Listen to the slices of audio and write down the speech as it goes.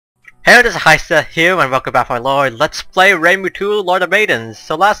Hey, this is HighZealot here, and welcome back, my lord. Let's play Reimu 2, Lord of Maidens.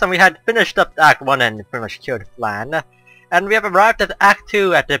 So last time we had finished up Act 1 and pretty much killed the plan. And we have arrived at Act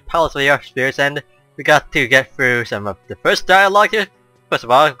 2 at the Palace of the Archspheres, and we got to get through some of the first dialogue here. First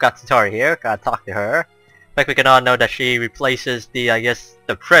of all, we've got Satori here, gotta talk to her. Like we can all know that she replaces the, I guess,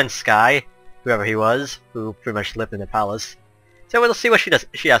 the prince guy, whoever he was, who pretty much lived in the palace. So we'll see what she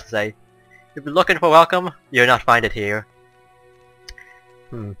has to say. If you're looking for welcome, you'll not find it here.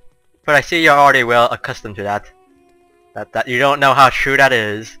 But I see you're already well accustomed to that. That you don't know how true that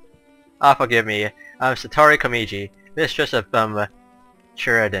is. Ah, forgive me. I'm Satori Komiji, mistress of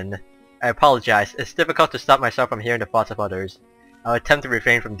Sheridan. I apologize. It's difficult to stop myself from hearing the thoughts of others. I'll attempt to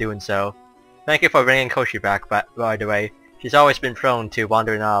refrain from doing so. Thank you for bringing Koshi back, by the way. She's always been prone to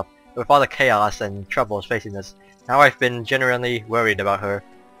wandering off. With all the chaos and troubles facing us, now I've been genuinely worried about her.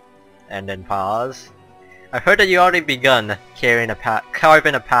 And then pause. I've heard that you already begun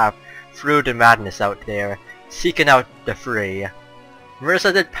carving a path through the madness out there, seeking out the free.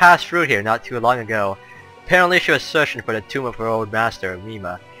 Marissa did pass through here not too long ago. Apparently she was searching for the tomb of her old master,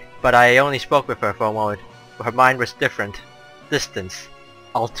 Mima, but I only spoke with her for a moment. Her mind was different, distant,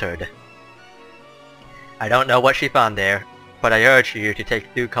 altered. I don't know what she found there, but I urge you to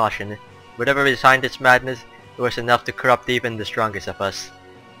take due caution. Whatever is behind this madness, it was enough to corrupt even the strongest of us.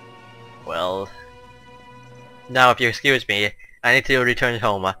 Well, now if you excuse me, I need to return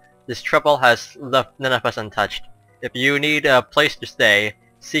home. This trouble has left none of us untouched. If you need a place to stay,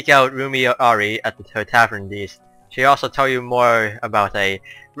 seek out Rumi or Ari at her tavern these. She'll also tell you more about a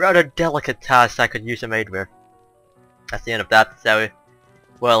rather delicate task I could use a maid with. That's the end of that. So,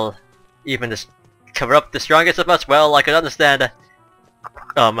 well, even to corrupt the strongest of us, well, I could understand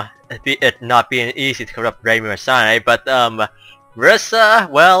it not being easy to corrupt Reimu or Sane, but Marissa,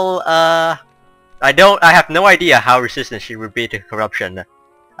 well, I have no idea how resistant she would be to corruption.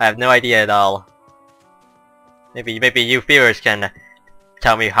 I have no idea at all. Maybe you viewers can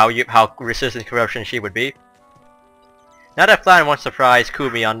tell me how resistant to corruption she would be. Now that Flan won't surprise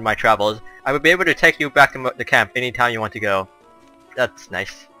Kumi on my travels, I will be able to take you back to the camp anytime you want to go. That's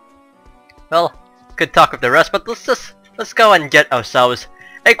nice. Well, good talk with the rest, but let's go and get ourselves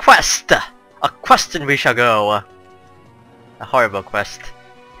a quest. A quest and we shall go. A horrible quest.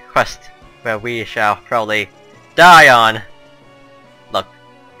 Quest where we shall probably die on. Look,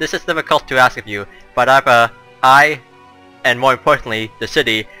 this is difficult to ask of you, but I, and more importantly, the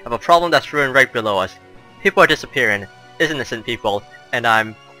city, have a problem that's ruined right below us. People are disappearing, innocent people, and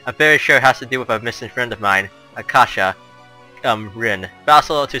I'm very sure it has to do with a missing friend of mine, Akasha, Rin.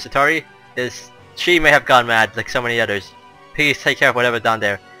 Vassal to Satori she may have gone mad like so many others. Please take care of whatever down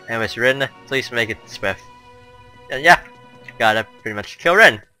there, and Miss Rin, please make it swift. And yeah, gotta pretty much kill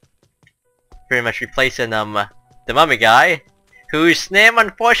Rin. Pretty much replacing the mummy guy, whose name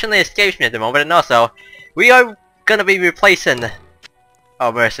unfortunately escapes me at the moment, and also we are gonna be replacing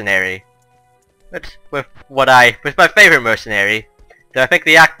our mercenary with my favorite mercenary. So I think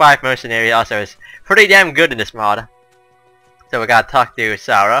the Act 5 mercenary also is pretty damn good in this mod. So we gotta talk to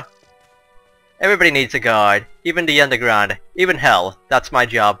Sarah. Everybody needs a guard, even the underground, even hell. That's my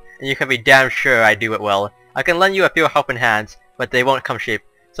job, and you can be damn sure I do it well. I can lend you a few helping hands, but they won't come cheap.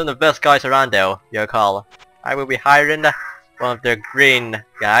 Some of the best guys around though, your call. I will be hiring one of the green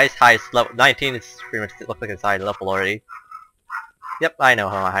guys, highest level 19, it's pretty much looks like it's high level already. Yep, I know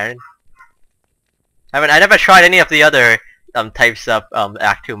who I'm hiring. I never tried any of the other types of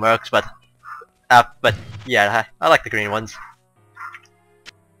Act 2 mercs, but yeah, I like the green ones.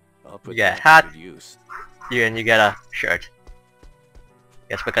 You get a hat, and you get a shirt.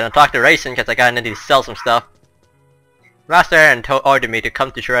 Guess we're gonna talk to Racing because I gotta need to sell some stuff. Master Aaron ordered me to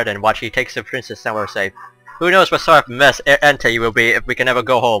come to Sheridan and watch he takes the princess somewhere safe. Who knows what sort of mess Entei will be if we can never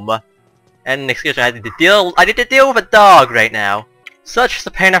go home. And excuse me, I need to deal with a dog right now. Such is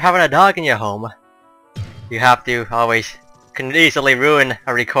the pain of having a dog in your home. You have to always can easily ruin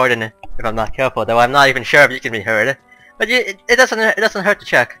a recording if I'm not careful, though I'm not even sure if you can be heard. But it doesn't hurt to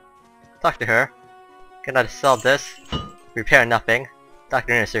check. Talk to her. Cannot sell this. Repair nothing.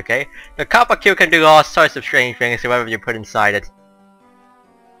 Dr. Inosuke. The copper cube can do all sorts of strange things to whatever you put inside it.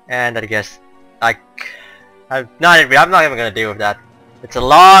 And I guess I'm not even gonna deal with that. It's a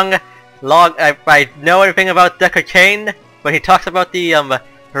long if I know anything about Deckard Cain, when he talks about the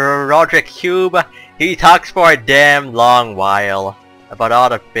Roderick Cube, he talks for a damn long while about all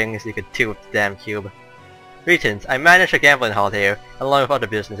the things you could do with the damn cube. Greetings, I manage a gambling hall here, along with other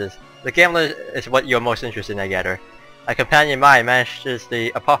businesses. The gambling is what you're most interested in, I gather. A companion of mine manages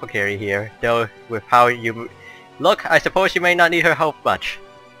the apothecary here, though with how you look, I suppose you may not need her help much.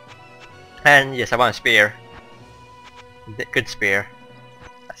 And yes, I want a spear. Good spear.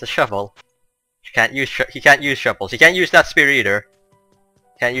 It's a shovel. He can't use shovels. He can't use that spear either.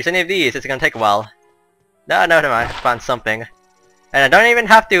 Can't use any of these. It's gonna take a while. No, never mind. I found something. And I don't even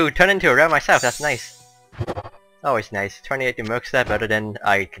have to turn into a ram myself. That's nice. Always nice. 28 mercs that better than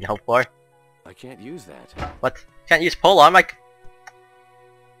I can hope for. I can't use that. What? Can't use pole arm? Like,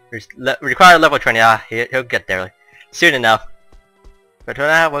 require level 20. Ah, he'll get there soon enough. But for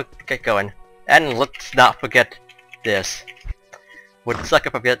now, we'll get going. And let's not forget this. Would suck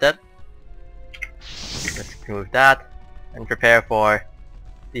if I forget that. Let's remove that and prepare for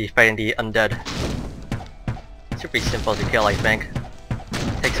the fighting the undead. Should be simple to kill, I think.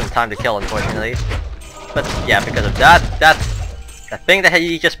 Take some time to kill, unfortunately. But yeah, because of that thing that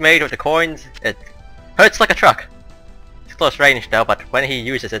he just made with the coins, it hurts like a truck. It's close range though, but when he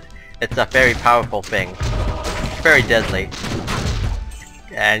uses it, it's a very powerful thing. It's very deadly.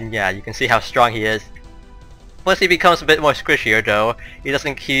 And yeah, you can see how strong he is. Plus he becomes a bit more squishier though.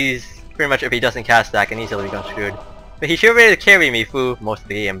 He's pretty much, if he doesn't cast that, can easily become screwed. But he should be able to carry me through most of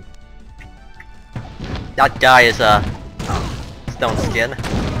the game. That guy is a stone skin.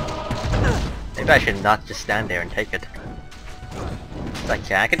 Maybe I should not just stand there and take it. I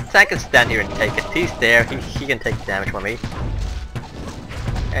can stand here and take it. He's there. He can take damage from me.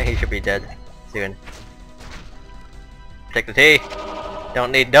 And he should be dead soon. Take the T.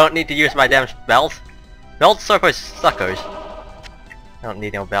 Don't need to use my damage belt. Belts are for suckers. Don't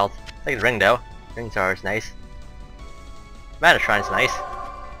need no belt. Take the ring though. Rings are always nice. Mana Shrine's nice.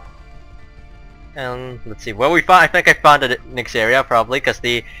 Let's see where we found. I think I found it next area probably because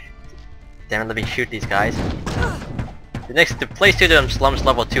the. Damn it! Let me shoot these guys. The place to them slums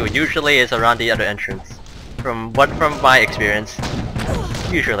level 2 usually is around the other entrance. From my experience,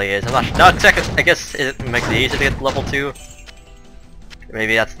 usually is. I'm not sure. Not exactly. I guess it makes it easy to get to level 2.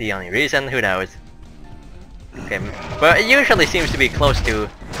 Maybe that's the only reason. Who knows? Okay, but it usually seems to be close to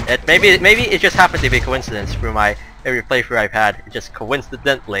it. Maybe it just happened to be a coincidence through my every playthrough I've had. It just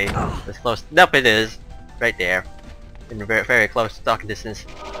coincidentally was close. Nope, it is right there, in very, very close talking distance.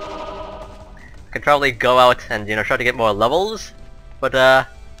 I could probably go out and try to get more levels, but I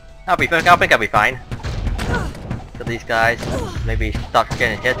think I'll be fine. Kill these guys. Maybe stop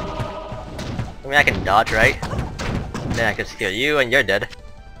getting hit. I mean, I can dodge, right? Then I can steal you, and you're dead.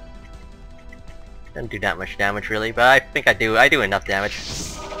 Don't do that much damage really, but I think I do enough damage.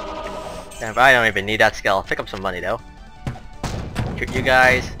 But I don't even need that skill. Pick up some money though. Shoot you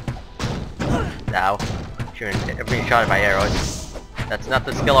guys. Ow. Being shot by arrows. That's not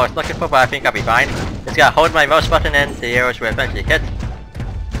the skill I was looking for, but I think I'll be fine. Just gotta hold my mouse button and the arrows will eventually hit.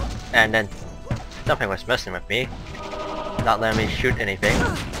 And then something was messing with me. Not letting me shoot anything.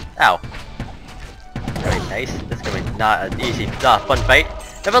 Ow. Very nice. This is gonna be not an easy, not a fun fight.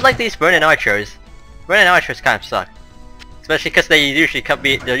 Never like these burning archers. Burning archers kind of suck. Especially because they're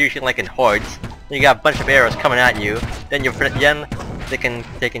usually like in hordes. Then you got a bunch of arrows coming at you. Then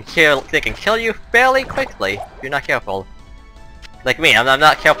they can kill you fairly quickly if you're not careful. Like me, I'm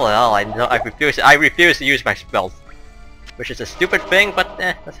not careful at all. I refuse to use my spells, which is a stupid thing, but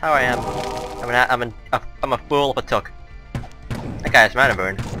that's how I am. I'm a fool of a took. That guy has mana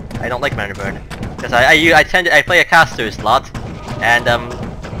burn. I don't like mana burn because I play a caster slot, and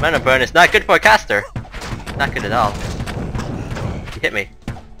mana burn is not good for a caster. Not good at all. He hit me.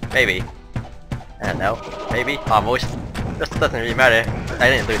 Maybe. I don't know. Maybe. Almost. This doesn't really matter. I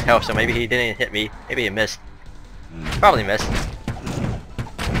didn't lose health, so maybe he didn't hit me. Maybe he missed. Probably missed.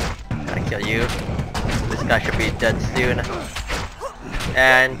 Gotta kill you. This guy should be dead soon.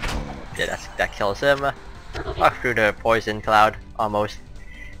 And yeah, that kills him. Walk through the poison cloud. Almost.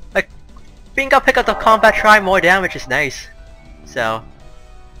 Like, being able to pick up the combat shrine, more damage is nice. So,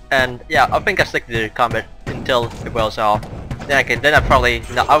 and yeah, I think I'll stick to the combat until it wears off. Then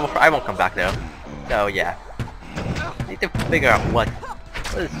I won't come back though. So yeah. Need to figure out what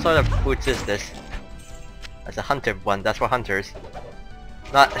sort of boots is this. That's a hunter one, that's for hunters.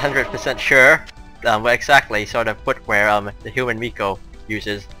 Not 100% sure what exactly sort of footwear the human Miko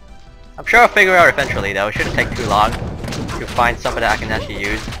uses. I'm sure I'll figure out eventually though, it shouldn't take too long to find something that I can actually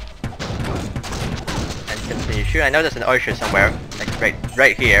use. And continue shooting. I know there's an archer somewhere, like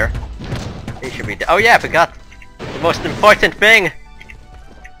right here. He should be oh yeah, I forgot! The most important thing!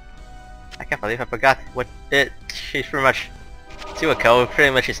 I can't believe I forgot what she's pretty much Suiko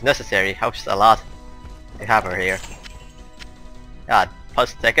pretty much is necessary, helps a lot. I have her here. God,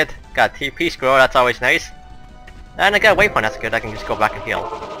 plus ticket, got a TP scroll, that's always nice. And I got a waypoint, that's good, I can just go back and heal.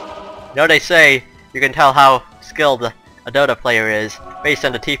 You know they say you can tell how skilled a Dota player is based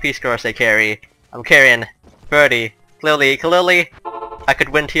on the TP scores they carry. I'm carrying 30. Clearly I could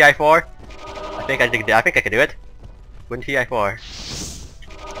win TI4. I think I could do it. Win TI4.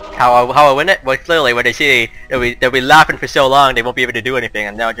 how I win it? Well, clearly when they see they'll be laughing for so long they won't be able to do anything,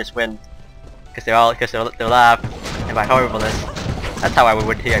 and they'll just win because they'll laugh at my horribleness. That's how I would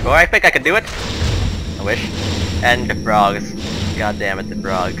win here. Well, I think I can do it. I wish. And the frogs. God damn it, the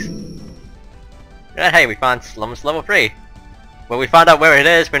frogs. And hey, we found Slums level 3. Well, we found out where it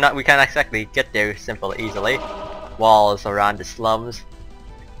is. We can't exactly get there easily. Walls around the slums.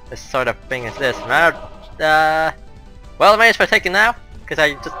 This sort of thing is this. Well, I may as well take it now, because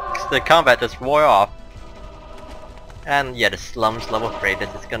the combat just wore off. And yeah, the Slums level 3, this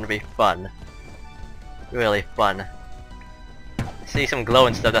is gonna be fun. Really fun. See some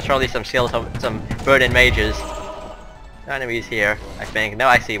glowing stuff, that's probably some skills of some burning mages. No enemies here, I think. No,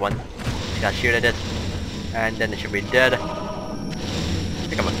 I see one. Gotta shoot at it. And then it should be dead.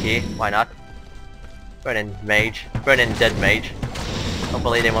 Pick up a key, why not? Burning mage. Burning dead mage.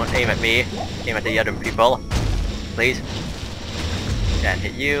 Hopefully they won't aim at me. Aim at the other people. Please. Can't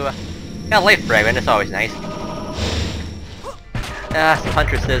hit you. Got life fragment, it's always nice. Some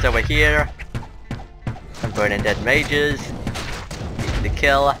huntresses over here. Some burning dead mages. Easy to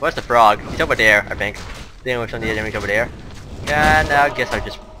kill. Where's the frog? He's over there, I think. Dealing with some of the enemies over there. And I guess I'll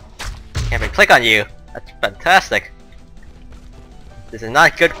just can't even click on you. That's fantastic. This is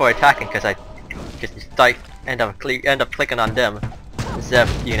not good for attacking because I just end up clicking on them instead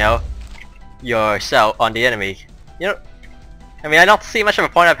of, you know, yourself on the enemy. You know, I mean, I don't see much of a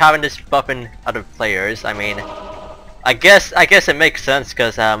point of having this buffing other players. I mean, I guess it makes sense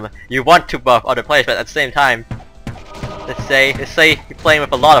because you want to buff other players, but at the same time, let's say you're playing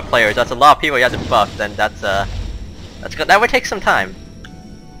with a lot of players. That's a lot of people you have to buff. Then that's good. That would take some time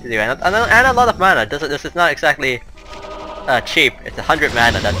to do, and a lot of mana. This is not exactly cheap. It's 100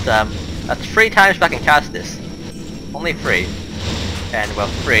 mana. That's 3 times I can cast this. Only 3, and well,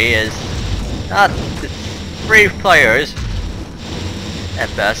 3 is not 3 players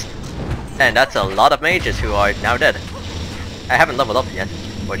at best, and that's a lot of mages who are now dead. I haven't leveled up yet,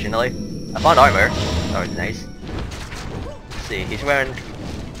 fortunately. I found armor. That was nice. Let's see, he's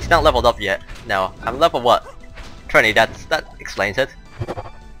not leveled up yet. No, I'm level what? 20. That explains it.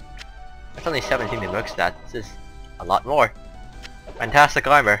 That's only 17 in work stat. This is a lot more. Fantastic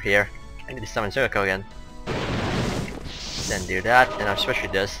armor here. I need to summon Circle again. Then do that, then I'll switch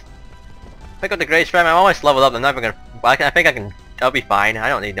with this. Pick up the Great Spam. I'm almost leveled up. I'm never gonna. I think I can. I'll be fine. I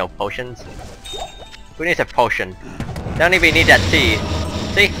don't need no potions. Who needs a potion? Don't even need that tea.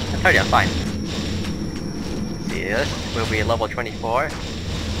 See? I told you I'm fine. See, this will be level 24.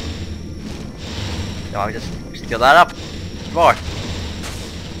 So I'll just steal that up. More.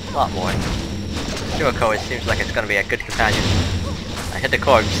 A lot more. Touhou, it seems like it's gonna be a good companion. I hit the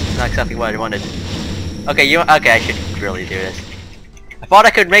corpse. Not exactly what I wanted. Okay, okay, I should really do this. I thought I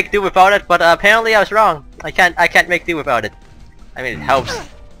could make do without it, but apparently I was wrong. I can't make do without it. I mean, it helps.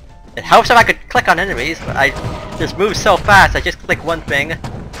 It helps if I could click on enemies, but I just move so fast. I just click one thing,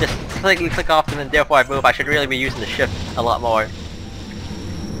 just click off them, and therefore I move. I should really be using the shift a lot more.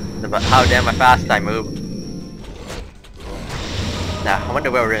 About how damn fast I move. Now, I wonder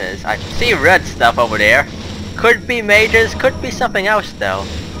where Rin is. I see red stuff over there. Could be mages, could be something else though.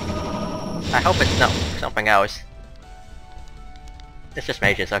 I hope it's not something else. It's just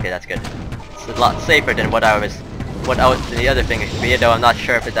mages. Okay, that's good. It's a lot safer than what the other thing could be, though I'm not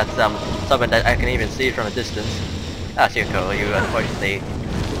sure if that's something that I can even see from a distance. Ah, Zuko, you unfortunately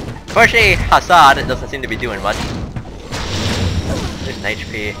Hassad, it doesn't seem to be doing much. There's an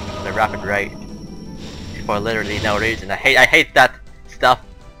HP and a rapid right for literally no reason. I hate that stuff.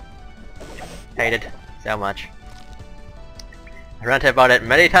 Hate it so much. I ranted about it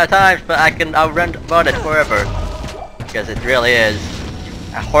many times, but I'll rant about it forever because it really is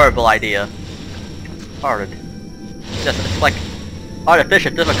a horrible idea. Horrid. It's like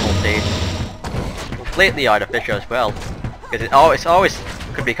artificial difficulty. Completely artificial as well. Because it always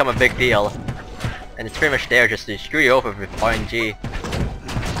could become a big deal. And it's pretty much there just to screw you over with RNG.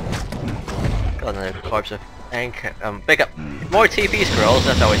 Got another corpse of Anchor. Pick up more TP scrolls,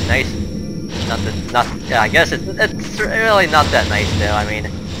 that's always nice. Yeah, I guess it's really not that nice though. I mean,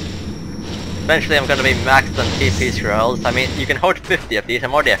 eventually I'm gonna be maxed on TP scrolls. I mean, you can hold 50 of these.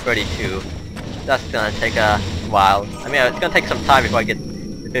 I'm already at 32. That's gonna take a while. I mean, it's gonna take some time before I get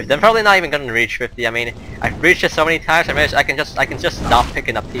to 50. I'm probably not even gonna reach 50. I mean, I've reached it so many times. I can just stop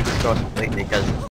picking up TP scrolls completely because